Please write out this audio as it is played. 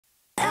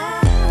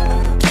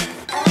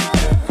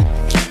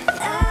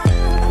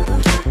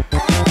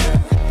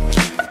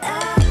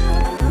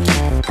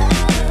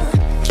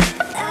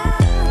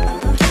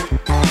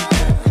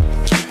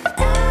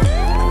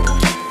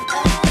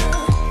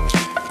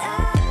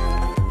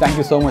Thank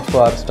you so much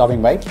for stopping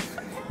by.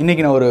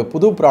 இன்னைக்கு நான் ஒரு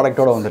புது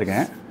ப்ராடக்ட்டோட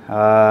வந்திருக்கேன்.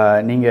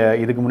 நீங்க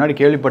இதுக்கு முன்னாடி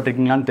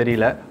கேள்விப்பட்டிருக்கீங்களான்னு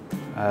தெரியல.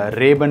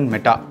 RayBan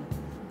Meta.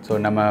 ஸோ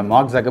நம்ம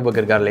மார்க் ஜக்கர்பர்க்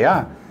இருக்கார் இல்லையா,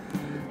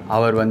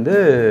 அவர் வந்து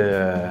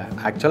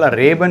ஆக்சுவலாக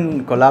RayBan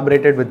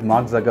collaborated with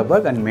Mark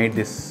Zuckerberg and made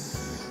this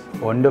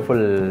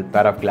wonderful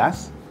pair of glass.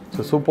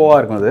 So சூப்பராக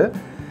இருக்கும் அது.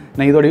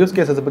 நான் இதோட யூஸ்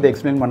கேஸஸை பற்றி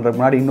எக்ஸ்பிளைன்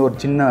பண்ணுறதுக்கு முன்னாடி இன்னொரு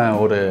சின்ன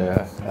ஒரு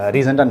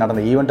ரீசெண்டாக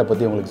நடந்த ஈவெண்ட்டை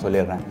பற்றி உங்களுக்கு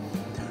சொல்லிடுறேன்.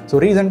 ஸோ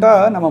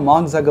ரீசெண்டாக நம்ம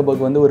மார்க்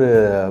ஜக்கர்பர்க் வந்து ஒரு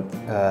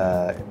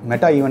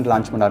மெட்டா ஈவெண்ட்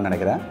லான்ச் பண்ணார்னு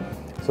நினைக்கிறேன்.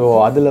 ஸோ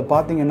அதில்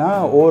பார்த்தீங்கன்னா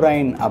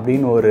Orion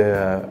அப்படின்னு ஒரு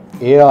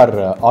AR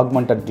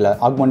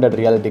ஆக்மெண்டட்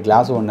ரியாலிட்டி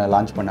கிளாஸ் ஒன்று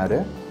லான்ச் பண்ணார்.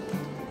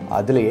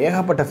 அதில்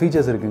ஏகப்பட்ட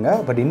ஃபீச்சர்ஸ் இருக்குங்க.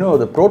 பட் இன்னும்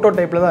அது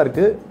ப்ரோட்டோடைப்பில் தான்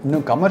இருக்குது,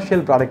 இன்னும்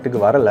கமர்ஷியல்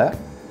ப்ராடக்ட்டுக்கு வரலை.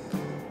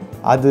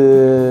 அது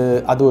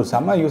ஒரு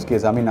செம்ம யூஸ்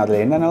கேஸ். ஐ மீன்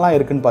அதில் என்னென்னலாம்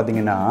இருக்குதுன்னு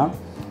பார்த்தீங்கன்னா,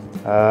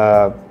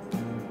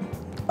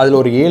 அதில்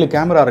ஒரு 7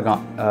 கேமரா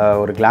இருக்கான்.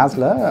 ஒரு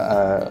கிளாஸில்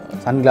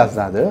சன்கிளாஸ்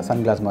தான், அது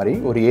சன்கிளாஸ் மாதிரி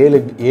ஒரு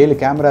 7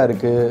 கேமரா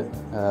இருக்குது.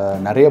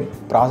 நிறைய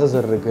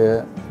ப்ராசஸர்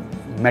இருக்குது.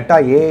 மெட்டா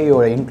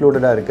ஏஐயோட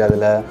இன்க்ளூடடாக இருக்குது.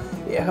 அதில்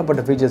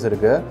ஏகப்பட்ட ஃபீச்சர்ஸ்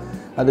இருக்குது.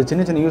 அது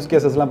சின்ன சின்ன யூஸ்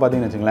கேஸஸ்லாம்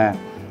பார்த்தீங்கன்னு வச்சுங்களேன்.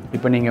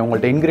 இப்போ நீங்கள்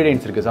உங்கள்கிட்ட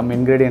இன்க்ரீடியன்ட்ஸ் இருக்குது, சம்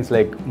இன்க்ரீடியன்ட்ஸ்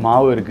லைக்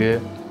மாவு இருக்குது,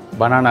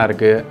 பனானா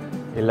இருக்குது,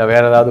 இல்லை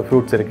வேறு ஏதாவது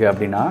ஃப்ரூட்ஸ் இருக்குது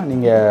அப்படின்னா,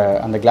 நீங்கள்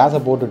அந்த கிளாஸை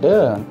போட்டுட்டு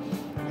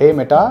ஹே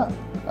meta,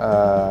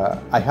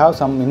 I have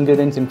some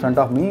ingredients in front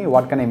of me,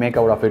 what can I make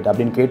out of it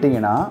அப்படின்னு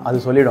கேட்டிங்கன்னா அது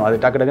சொல்லிவிடும். அது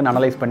டக்கு டக்குன்னு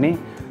அனலைஸ் பண்ணி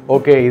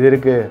ஓகே இது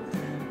இருக்குது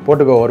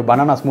போட்டுக்கோ, ஒரு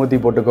பனானா ஸ்மூத்தி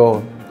போட்டுக்கோ,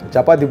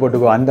 சப்பாத்தி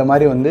போட்டுக்கோ, அந்த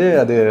மாதிரி வந்து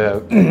அது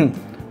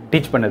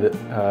டீச் பண்ணுது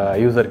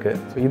யூஸருக்கு.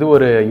 ஸோ இது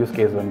ஒரு யூஸ்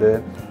கேஸ் வந்து.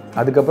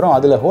 அதுக்கப்புறம்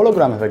அதில்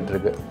ஹோலோகிராம் எஃபெக்ட்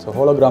இருக்குது. ஸோ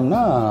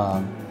ஹோலோகிராம்னா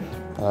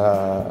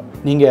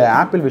நீங்கள்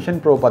ஆப்பிள்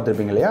விஷன் ப்ரோ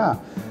பார்த்துருப்பீங்க இல்லையா,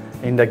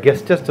 இந்த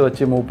கெஸ்டர்ஸ்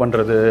வச்சு மூவ்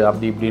பண்ணுறது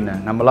அப்படி இப்படின்னு.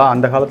 நம்மளாம்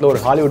அந்த காலத்தில்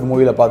ஒரு ஹாலிவுட்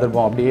மூவியில்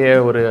பார்த்துருப்போம். அப்படியே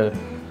ஒரு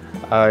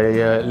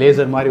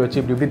லேசர் மாதிரி வச்சு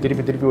இப்படி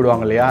திருப்பி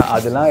விடுவாங்க இல்லையா,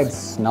 அதெல்லாம்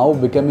it's now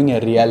becoming a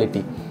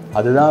reality.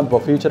 அதுதான் இப்போ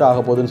ஃபியூச்சர் ஆக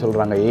போகுதுன்னு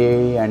சொல்கிறாங்க.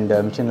 ஏஐ அண்ட்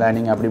மிஷின்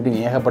லேர்னிங் அப்படி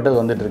இப்படின்னு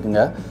ஏகப்பட்டது வந்துட்டு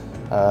இருக்குங்க.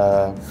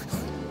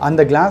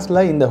 அந்த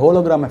கிளாஸில் இந்த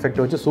ஹோலோகிராம்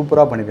எஃபெக்ட் வச்சு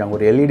சூப்பராக பண்ணியிருக்காங்க.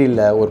 ஒரு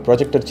எல்இடியில் ஒரு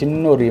ப்ரொஜெக்டர்,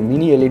 சின்ன ஒரு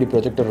மினி எல்இடி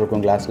ப்ரொஜெக்டர்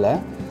இருக்கும் கிளாஸில்.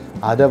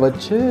 அதை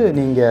வச்சு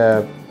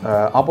நீங்கள்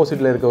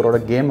ஆப்போசிட்டில் இருக்கிறவரோட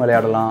கேம்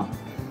விளையாடலாம்.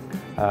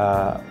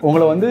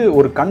 உங்களை வந்து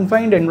ஒரு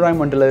கன்ஃபைன்ட்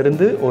என்வரான்மெண்ட்டில்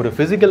இருந்து ஒரு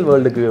ஃபிசிக்கல்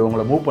வேர்ல்டுக்கு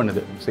உங்களை மூவ்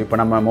பண்ணுது. ஸோ இப்போ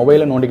நம்ம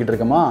மொபைலில் நோண்டிக்கிட்டு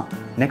இருக்கோமா,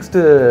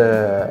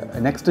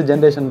 நெக்ஸ்ட்டு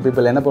ஜென்ரேஷன்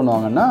பீப்புள் என்ன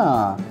பண்ணுவாங்கன்னா,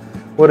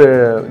 ஒரு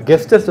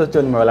கெஸ்டர்ஸ்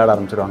வச்சு நம்ம விளையாட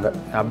ஆரம்பிச்சிடுவாங்க.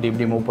 அப்படி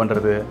இப்படி மூவ்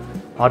பண்ணுறது,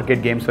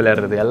 ஆர்கேட் கேம்ஸ்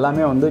விளையாடுறது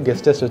எல்லாமே வந்து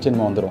கெஸ்டர்ஸ் வச்சு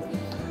நம்ம வந்துடும்.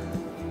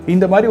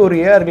 இந்த மாதிரி ஒரு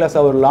ஏஆர் கிளாஸ்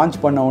அவர்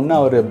லான்ச் பண்ண உடனே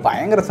அவர்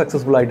பயங்கர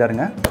சக்ஸஸ்ஃபுல்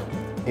ஆகிட்டாருங்க.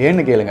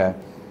 ஏன்னு கேளுங்க,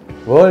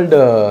 வேர்ல்டு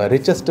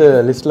ரிச்சஸ்ட்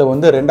லிஸ்ட்டில்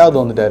வந்து 2வது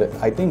வந்துட்டார்.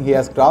 I think he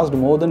has crossed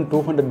more then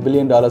 $200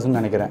 billion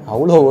நினைக்கிறேன்.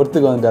 அவ்வளோ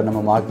ஒர்த்துக்கு வந்துட்டார்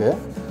நம்ம மார்க்கு.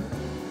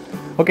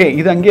 ஓகே,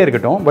 இது அங்கேயே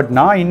இருக்கட்டும். பட்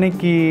நான்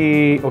இன்னைக்கு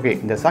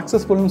இந்த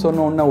சக்ஸஸ்ஃபுல்னு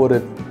சொன்ன உடனே ஒரு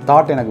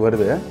தாட் எனக்கு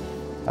வருது.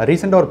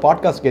 ரீசெண்டாக ஒரு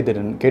பாட்காஸ்ட்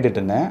கேட்டுட்டு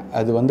இருந்தேன்.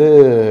 அது வந்து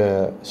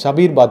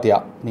ஷபீர் பாத்தியா,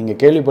 நீங்கள்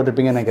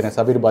கேள்விப்பட்டிருப்பீங்கன்னு நினைக்கிறேன்.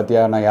 ஷபீர்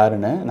பாத்தியா நான்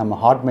யாருன்னு, நம்ம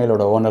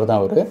ஹாட்மெயிலோட ஓனர்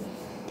தான் அவர்.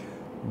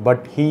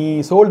 But he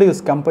sold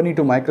his company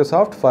to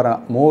Microsoft for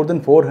more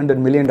then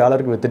 $400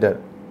 million வித்துட்டார்.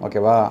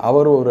 ஓகேவா,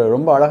 அவர் ஒரு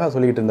ரொம்ப அழகாக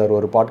சொல்லிகிட்டு இருந்தார்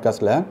ஒரு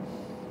பாட்காஸ்ட்டில்.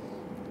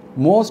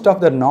 மோஸ்ட்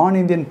ஆஃப் த நான்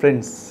இந்தியன்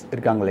ஃப்ரெண்ட்ஸ்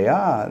இருக்காங்க இல்லையா,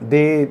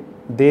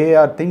 they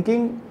are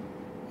thinking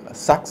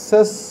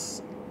success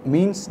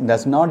means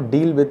does not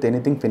deal with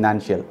anything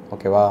financial.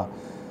 ஓகேவா,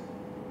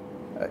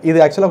 இது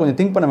ஆக்சுவலாக கொஞ்சம்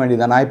திங்க் பண்ண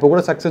வேண்டியது. நான் இப்போ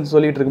கூட சக்ஸஸ்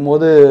சொல்லிகிட்டு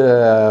இருக்கும்போது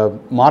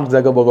மார்க்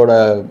ஜக்கர்பர்கோட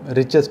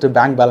ரிச்சஸ்ட்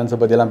பேங்க் பேலன்ஸை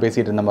பற்றியெல்லாம்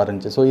பேசிகிட்டு இருந்த மாதிரி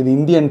இருந்துச்சு. ஸோ இது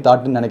இந்தியன்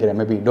தாட்னு நினைக்கிறேன்.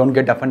 மேபி டோன்ட்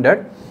கெட்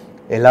அஃபண்டட்,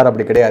 எல்லோரும்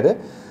அப்படி கிடையாது.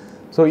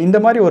 ஸோ இந்த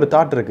மாதிரி ஒரு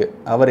தாட் இருக்குது.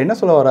 அவர் என்ன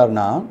சொல்ல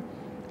வர்றாருன்னா,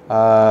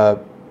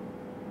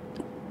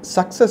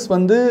 சக்ஸஸ்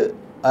வந்து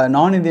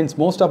நான் இந்தியன்ஸ்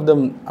மோஸ்ட் ஆஃப்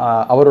தம்,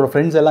 அவரோட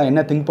ஃப்ரெண்ட்ஸ் எல்லாம்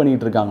என்ன திங்க்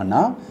பண்ணிகிட்டு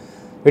இருக்காங்கன்னா,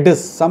 it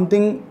is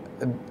something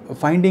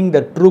finding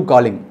the true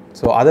calling.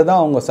 So அதை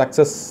தான் அவங்க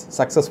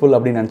சக்ஸஸ்ஃபுல்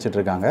அப்படின்னு நினச்சிட்டு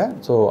இருக்காங்க.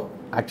 ஸோ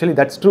ஆக்சுவலி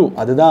தட்ஸ் ட்ரூ,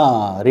 அதுதான்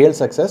ரியல்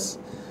சக்ஸஸ்.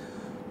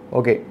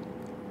 ஓகே,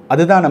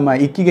 அதுதான் நம்ம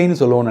இக்கிகைன்னு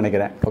சொல்லுவோம்னு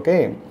நினைக்கிறேன்.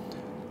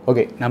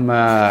 ஓகே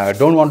நம்ம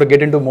don't want to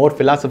get in to more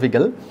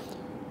philosophical.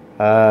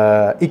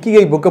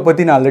 இக்கிகை புக்கை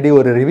பற்றி நான் ஆல்ரெடி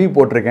ஒரு ரிவ்யூ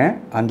போட்டிருக்கேன்.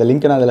 அந்த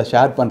லிங்க்கை நான் அதில்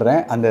ஷேர் பண்ணுறேன்.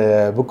 அந்த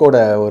புக்கோட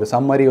ஒரு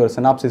சம்மரி, ஒரு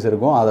சினாப்சிஸ்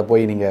இருக்கும், அதை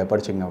போய் நீங்கள்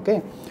படிச்சுங்க. ஓகே,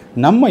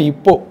 நம்ம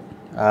இப்போது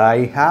I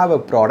have a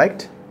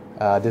product.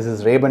 This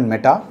is RayBan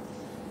Meta.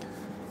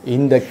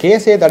 இந்த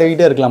கேஸே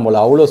தடவிக்கிட்டே இருக்கலாம்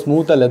போல், அவ்வளோ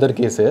ஸ்மூத்தாக leather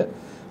case.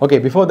 Okay,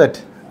 before that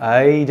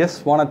I just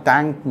want to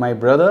thank my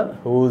brother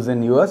who's in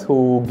US who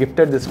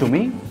gifted this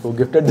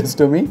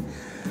to me.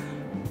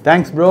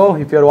 Thanks bro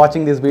if you're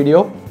watching this video.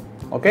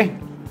 Okay,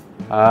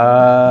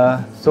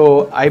 so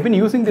I've been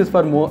using this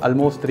for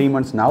almost 3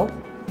 months now.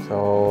 So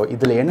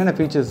இதில் என்னென்ன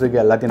features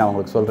இருக்குது எல்லாத்தையும் நான்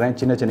உங்களுக்கு சொல்கிறேன்.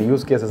 சின்ன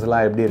use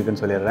கேஸஸ்லாம் எப்படி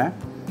இருக்குன்னு சொல்லிடுறேன்.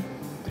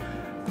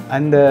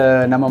 அந்த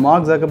நம்ம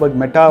மார்க்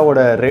ஜக்கர்பர்க் மெட்டாவோட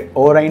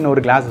Orion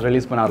ஒரு class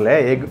release பண்ணார்ல,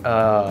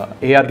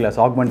 AR class,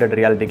 augmented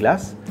reality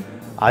class.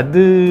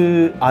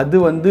 அது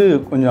வந்து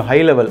கொஞ்சம் high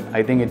level. I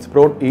think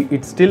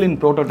it's still in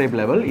prototype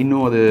level.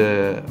 இன்னும் அது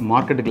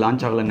மார்க்கெட்டுக்கு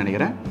லான்ச் ஆகலைன்னு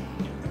நினைக்கிறேன்.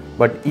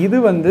 பட் இது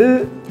வந்து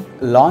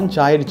லான்ச்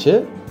ஆயிடுச்சு.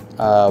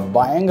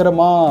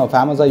 பயங்கரமாக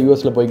ஃபேமஸாக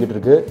யூஎஸில் போய்கிட்டு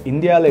இருக்கு.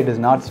 இந்தியாவில் it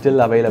is not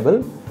still available,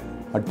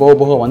 but போக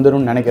போக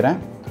வந்துடும்னு நினைக்கிறேன்.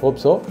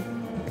 Hope so.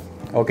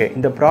 ஓகே,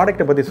 இந்த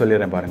ப்ராடக்ட்டை பற்றி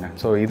சொல்லிடுறேன் பாருங்கள்.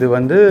 ஸோ இது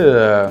வந்து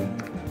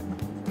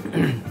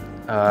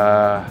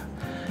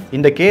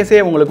இந்த கேஸே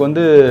உங்களுக்கு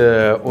வந்து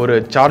ஒரு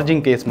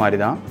சார்ஜிங் கேஸ் மாதிரி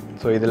தான்.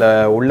 ஸோ இதில்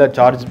உள்ள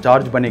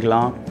சார்ஜ்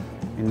பண்ணிக்கலாம்.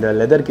 இந்த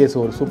லெதர் கேஸ்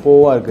ஒரு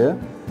சூப்பராக இருக்குது.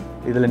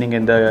 இதில்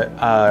நீங்கள் இந்த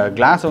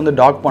கிளாஸை வந்து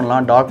டாக்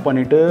பண்ணலாம். டாக்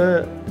பண்ணிவிட்டு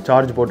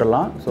சார்ஜ்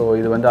போட்டுடலாம். ஸோ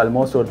இது வந்து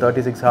ஆல்மோஸ்ட் ஒரு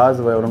 36 hours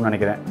வரும்னு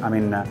நினைக்கிறேன். ஐ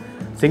மீன்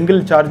சிங்கிள்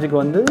சார்ஜுக்கு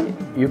வந்து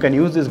you can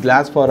use this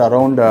class for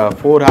around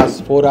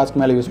 4 hours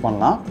மேலே யூஸ்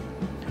பண்ணலாம்.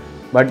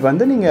 பட்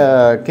வந்து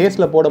நீங்கள்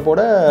கேஸில்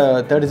போட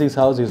 36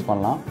 hours யூஸ்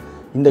பண்ணலாம்.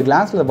 இந்த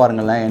கிளாஸில்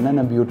பாருங்களேன்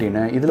என்னென்ன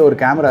பியூட்டின்னு. இதில் ஒரு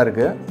கேமரா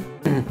இருக்குது.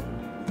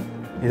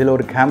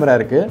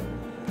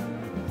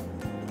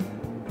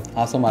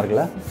 ஆசமாக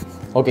இருக்குல்ல?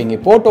 ஓகே, இங்கே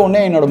போட்ட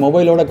உடனே என்னோடய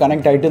மொபைலோட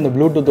கனெக்ட் ஆகிட்டு இந்த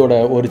ப்ளூடூத்தோட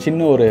ஒரு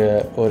சின்ன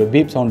ஒரு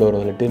பீப் சவுண்டு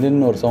வரும், அதில்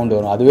டின்னு ஒரு சவுண்டு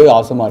வரும். அதுவே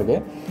ஆசமாக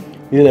இருக்குது.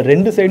 இதில்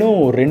 2 சைடும்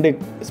 2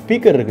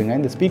 ஸ்பீக்கர் இருக்குங்க.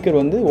 இந்த ஸ்பீக்கர்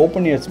வந்து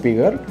ஓப்பன் இயர்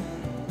ஸ்பீக்கர்,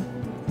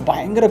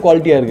 பயங்கர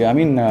குவாலிட்டியாக இருக்குது. ஐ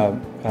மீன்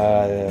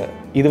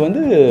இது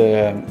வந்து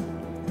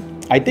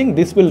I think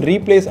this will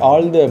replace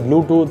all the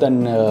Bluetooth and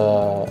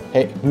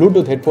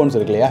Bluetooth headphones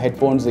இருக்கு இல்லையா,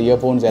 ஹெட்ஃபோன்ஸ்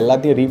இயர்ஃபோன்ஸ்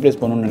எல்லாத்தையும் ரீப்ளேஸ்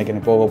பண்ணணும்னு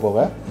நினைக்கிறேன்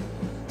போக.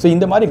 ஸோ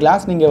இந்த மாதிரி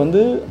கிளாஸ் நீங்கள்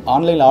வந்து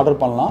ஆன்லைனில் ஆர்டர்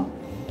பண்ணலாம்.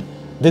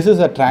 This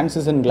is a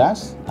transition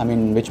class. I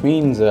mean which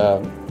means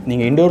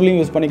நீங்கள் இண்டோர்லேயும்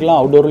யூஸ் பண்ணிக்கலாம்,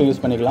 அவுட்டோர்லையும்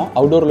யூஸ் பண்ணிக்கலாம்.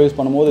 அவுட்டோரில் யூஸ்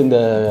பண்ணும்போது இந்த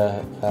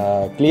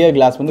கிளியர்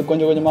கிளாஸ் வந்து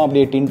கொஞ்சம் கொஞ்சமாக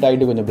அப்படியே டிண்ட்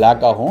ஆகிட்டு கொஞ்சம்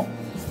பிளாக் ஆகும்.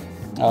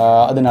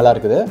 அது நல்லா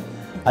இருக்குது.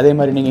 அதே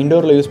மாதிரி நீங்கள்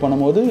இண்டோரில் யூஸ்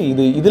பண்ணும்போது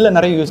இதில்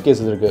நிறைய யூஸ்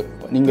கேஸஸ் இருக்குது.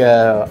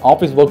 நீங்கள்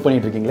ஆஃபீஸ் ஒர்க்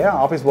பண்ணிகிட்டு இருக்கீங்களே,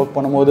 ஆஃபீஸ் ஒர்க்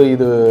பண்ணும்போது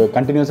இது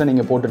கண்டினியூஸாக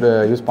நீங்கள் போட்டுட்டு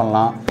யூஸ்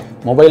பண்ணலாம்.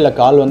 மொபைலில்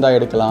கால் வந்தால்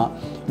எடுக்கலாம்.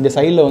 இந்த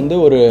சைடில் வந்து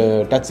ஒரு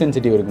டச்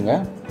சென்சிட்டிவ் இருக்குங்க.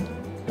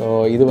 ஸோ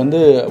இது வந்து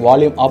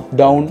volume up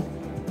down,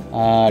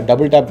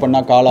 double tape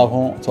பண்ணால் கால்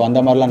ஆகும். ஸோ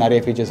அந்த மாதிரிலாம்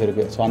நிறைய ஃபீச்சர்ஸ்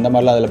இருக்குது. ஸோ அந்த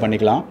மாதிரிலாம் அதில்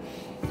பண்ணிக்கலாம்.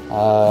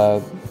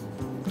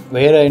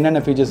 வேறு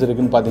என்னென்ன ஃபீச்சர்ஸ்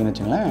இருக்குதுன்னு பார்த்தீங்கன்னு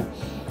வச்சுங்களேன்.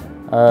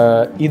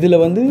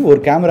 இதில் வந்து ஒரு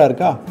கேமரா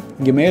இருக்கா,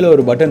 இங்கே மேலே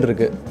ஒரு பட்டன்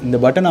இருக்குது. இந்த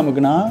பட்டன்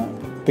நமக்குன்னா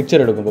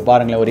பிக்சர் எடுக்கும். இப்போ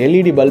பாருங்களேன், ஒரு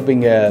எல்இடி பல்ப்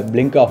இங்கே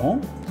பிளிங்க் ஆகும்.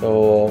 So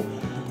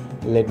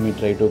let me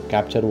try to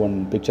capture one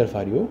picture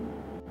for you.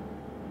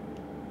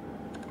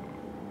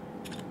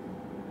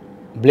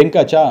 Blink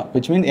ஆச்சா,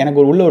 விச் மீன்ஸ்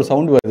எனக்கு உள்ள ஒரு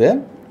சவுண்ட் வருது.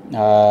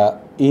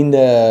 இந்த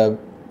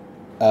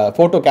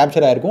ஃபோட்டோ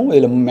கேப்சர் ஆகிருக்கும்.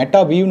 இதில் மெட்டா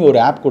வியூன்னு ஒரு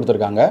ஆப்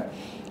கொடுத்துருக்காங்க.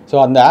 ஸோ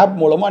அந்த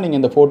ஆப் மூலமாக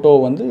நீங்கள் இந்த ஃபோட்டோ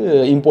வந்து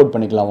இம்போர்ட்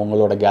பண்ணிக்கலாம்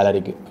உங்களோட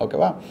கேலரிக்கு.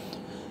 ஓகேவா?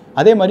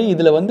 அதே மாதிரி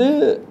இதில் வந்து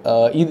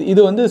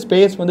இது வந்து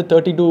ஸ்பேஸ் வந்து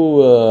 32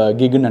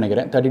 கிக்னு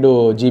நினைக்கிறேன், 32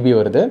 GB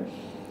வருது.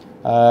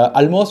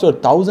 ஆல்மோஸ்ட் ஒரு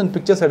 1000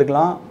 பிக்சர்ஸ்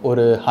எடுக்கலாம்.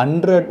 ஒரு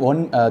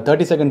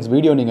 30 seconds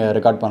வீடியோ நீங்கள்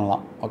ரெக்கார்ட்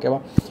பண்ணலாம். ஓகேவா?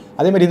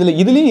 அதே மாதிரி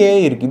இதுலேயும்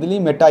ஏஐ இருக்குது,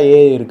 இதுலேயும் மெட்டா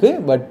ஏஐ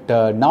இருக்குது. But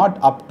not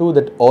up to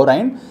that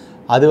Orion.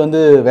 அது வந்து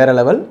வேறு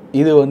லெவல்.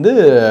 இது வந்து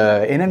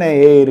என்னென்ன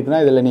ஏஐ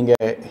இருக்குன்னா, இதில்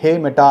நீங்கள் ஹே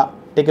மெட்டா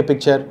டேக் அ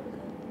பிக்சர்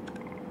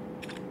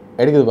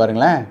எடுக்குது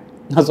பாருங்களேன்.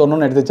 நான்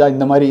சொன்னோன்னு எடுத்துச்சா,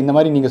 இந்த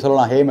மாதிரி நீங்கள்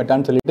சொல்லலாம். ஹே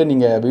மெட்டான்னு சொல்லிவிட்டு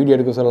நீங்கள் வீடியோ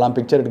எடுக்க சொல்லலாம்,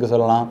 பிக்சர் எடுக்க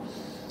சொல்லலாம்.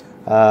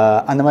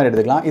 அந்த மாதிரி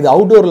எடுத்துக்கலாம். இது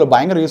அவுட்டோரில்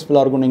பயங்கர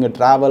யூஸ்ஃபுல்லாக இருக்கும். நீங்கள்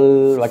ட்ராவல்,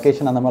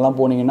 வெக்கேஷன் அந்த மாதிரிலாம்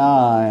போனீங்கன்னா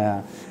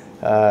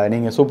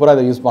நீங்கள் சூப்பராக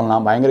இதை யூஸ்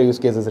பண்ணலாம். பயங்கர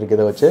யூஸ் கேசஸ் இருக்குது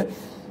இதை வச்சு.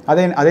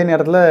 அதே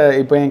நேரத்தில்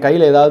இப்போ என்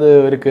கையில் ஏதாவது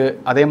இருக்குது,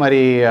 அதே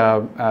மாதிரி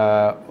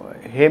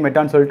ஹே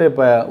மெட்டான்னு சொல்லிட்டு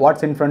இப்போ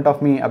watts in front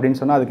of me அப்படின்னு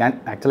சொன்னால் அதுக்கு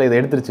ஆக்சுவலாக இதை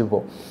எடுத்துருச்சு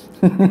இப்போது.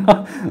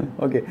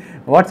 Okay,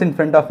 watts in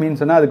front of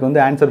மீன்னு சொன்னால் அதுக்கு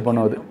வந்து ஆன்சர்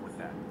பண்ணுவது.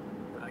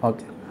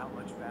 Okay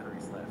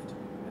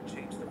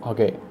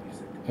okay,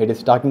 it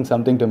is talking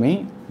something to me.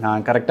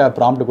 நான் கரெக்டாக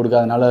ப்ராம்ப்ட்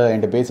கொடுக்காதனால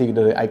என்கிட்ட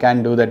பேசிக்கிட்டு ஐ கேன்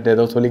டூ தட்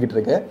ஏதோ சொல்லிக்கிட்டு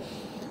இருக்கேன்.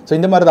 ஸோ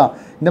இந்த மாதிரி தான்,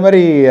 இந்த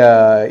மாதிரி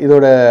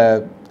இதோட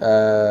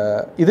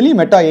இதுலேயும்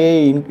மெட்டா ஏஐ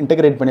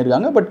இன்டெகிரேட்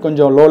பண்ணியிருக்காங்க. பட்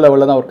கொஞ்சம் லோ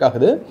லெவலில் தான் ஒர்க்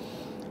ஆகுது.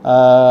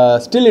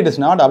 Still it is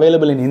not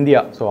available in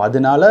India. So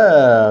அதனால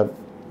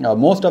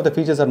most of the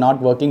features R not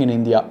working in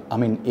India. I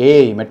mean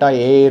AI meta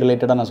AI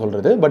ரிலேட்டடாக நான்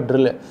சொல்கிறது. பட்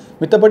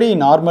மித்தபடி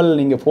நார்மல்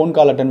நீங்கள் ஃபோன்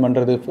கால் அட்டன்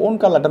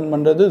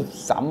பண்ணுறது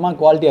செம்ம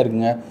குவாலிட்டியாக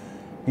இருக்குங்க.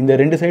 இந்த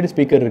 2 சைடு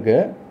ஸ்பீக்கர்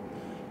இருக்குது,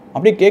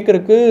 அப்படியே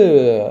கேட்குறதுக்கு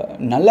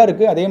நல்லா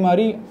இருக்குது. அதே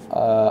மாதிரி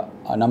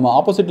நம்ம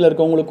ஆப்போசிட்டில்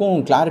இருக்கவங்களுக்கும்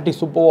கிளாரிட்டி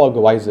சூப்பராக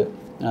இருக்குது வாய்ஸு.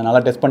 நான்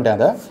நல்லா டெஸ்ட் பண்ணிட்டேன்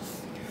அதை.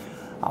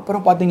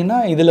 அப்புறம் பார்த்தீங்கன்னா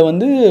இதில்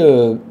வந்து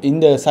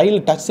இந்த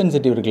சைடில் டச்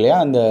சென்சிட்டிவ் இருக்கு இல்லையா,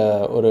 அந்த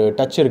ஒரு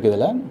டச்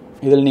இருக்குது.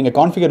 இதில் நீங்கள்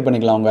கான்ஃபிகர்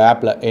பண்ணிக்கலாம் உங்கள்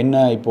ஆப்பில். என்ன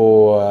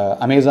இப்போது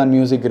அமேசான்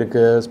மியூசிக்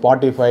இருக்குது,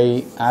 ஸ்பாட்டிஃபை,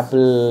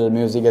 ஆப்பிள்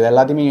மியூசிக், இது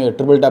எல்லாத்தையுமே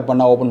ட்ரிபிள் டேப்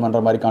பண்ணால் ஓப்பன்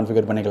பண்ணுற மாதிரி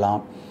கான்ஃபிகர்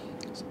பண்ணிக்கலாம்.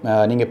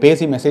 நீங்கள்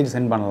பேசி மெசேஜ்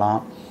சென்ட்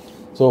பண்ணலாம்.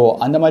 ஸோ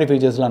அந்த மாதிரி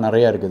ஃபீச்சர்ஸ்லாம்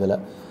நிறையா இருக்குது இதில்.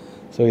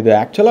 ஸோ இது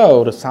ஆக்சுவலாக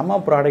ஒரு செம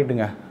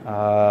ப்ராடக்ட்டுங்க.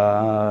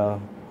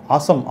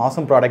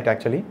 Awesome product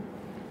actually.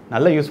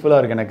 நல்ல யூஸ்ஃபுல்லாக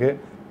இருக்குது எனக்கு.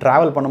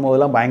 ட்ராவல்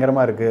பண்ணும்போதெல்லாம்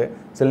பயங்கரமாக இருக்குது.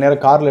 சில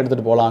நேரம் காரில்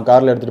எடுத்துகிட்டு போகலாம்.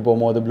 காரில் எடுத்துகிட்டு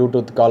போகும்போது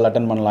ப்ளூடூத் கால்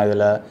அட்டன் பண்ணலாம்.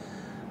 இதில்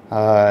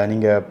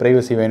நீங்கள்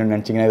ப்ரைவசி வேணும்னு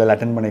நினச்சிங்கன்னா இதில்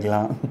அட்டன்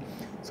பண்ணிக்கலாம்.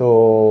 ஸோ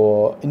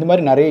இந்த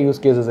மாதிரி நிறைய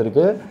யூஸ் கேசஸ்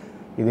இருக்குது.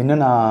 இது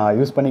இன்னும் நான்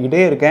யூஸ்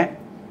பண்ணிக்கிட்டே இருக்கேன்.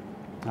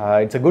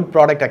 It's a good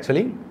product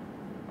actually.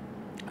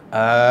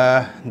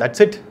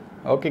 That's it.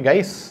 Okay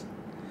guys,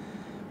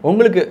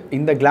 உங்களுக்கு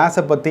இந்த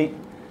கிளாஸை பற்றி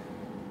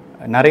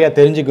நிறையா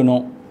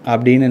தெரிஞ்சுக்கணும்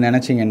அப்படின்னு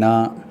நினச்சிங்கன்னா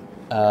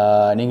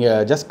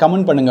நீங்கள் ஜஸ்ட்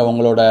கமெண்ட் பண்ணுங்கள்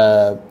உங்களோட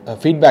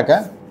ஃபீட்பேக்கை.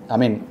 ஐ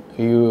மீன்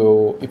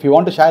if you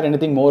want to share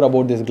anything more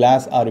about this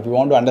glass or if you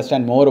want to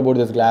understand more about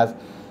this glass,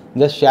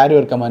 just share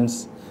your comments.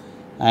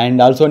 And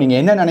also நீங்கள்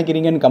என்ன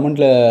நினைக்கிறீங்கன்னு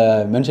கமெண்ட்டில்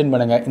மென்ஷன்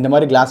பண்ணுங்கள். இந்த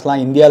மாதிரி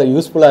கிளாஸ்லாம் இந்தியாவில்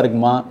யூஸ்ஃபுல்லாக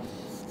இருக்குமா,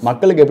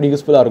 மக்களுக்கு எப்படி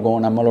யூஸ்ஃபுல்லாக இருக்கும்,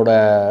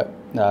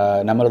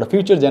 நம்மளோட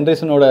ஃப்யூச்சர்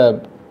ஜென்ரேஷனோட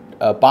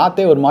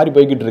பார்த்தே ஒரு மாதிரி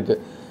போய்கிட்டு இருக்கு.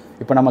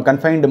 இப்போ நம்ம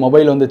கன்ஃபைன்டு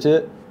மொபைல் வந்துச்சு,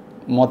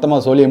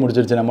 மொத்தமாக சொல்லியே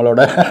முடிச்சிருச்சு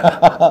நம்மளோட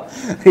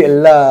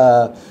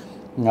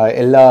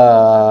எல்லா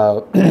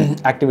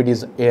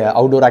ஆக்டிவிட்டீஸ்,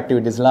 அவுட்டோர்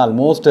ஆக்டிவிட்டீஸ்லாம்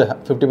ஆல்மோஸ்ட்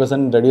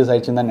 50% ரெடியூஸ்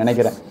ஆகிடுச்சுன்னு தான்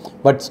நினைக்கிறேன்.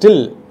 But still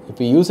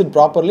if you use it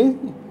properly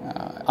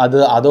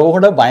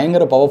அதோட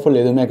பயங்கர பவர்ஃபுல்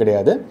எதுவுமே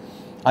கிடையாது.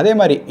 அதே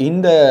மாதிரி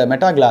இந்த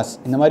மெட்டா கிளாஸ்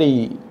இந்த மாதிரி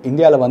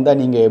இந்தியாவில் வந்தால்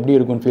நீங்கள் எப்படி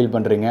இருக்குன்னு ஃபீல்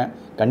பண்ணுறீங்க?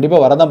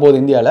 கண்டிப்பாக வரதான்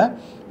போகுது இந்தியாவில்.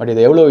 பட்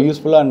இது எவ்வளோ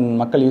யூஸ்ஃபுல்லாக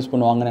மக்கள் யூஸ்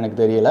பண்ணுவாங்கன்னு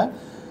எனக்கு தெரியல.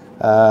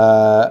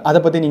 அதை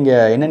பற்றி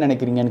நீங்கள் என்ன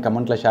நினைக்கிறீங்கன்னு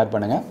கமெண்ட்டில் ஷேர்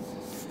பண்ணுங்கள்.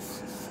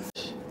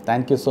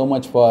 தேங்க்யூ ஸோ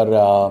மச் ஃபார்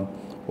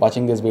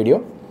வாட்சிங் this video.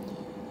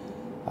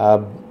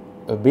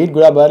 Be it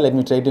good or bad, let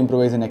me try to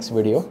improvise in next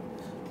video.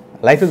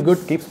 Life is good,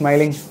 keep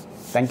smiling.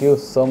 Thank you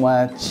so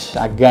much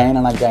again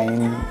and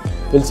again.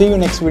 We'll see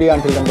you next video.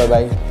 Until then, bye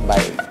bye.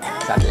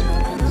 Bye.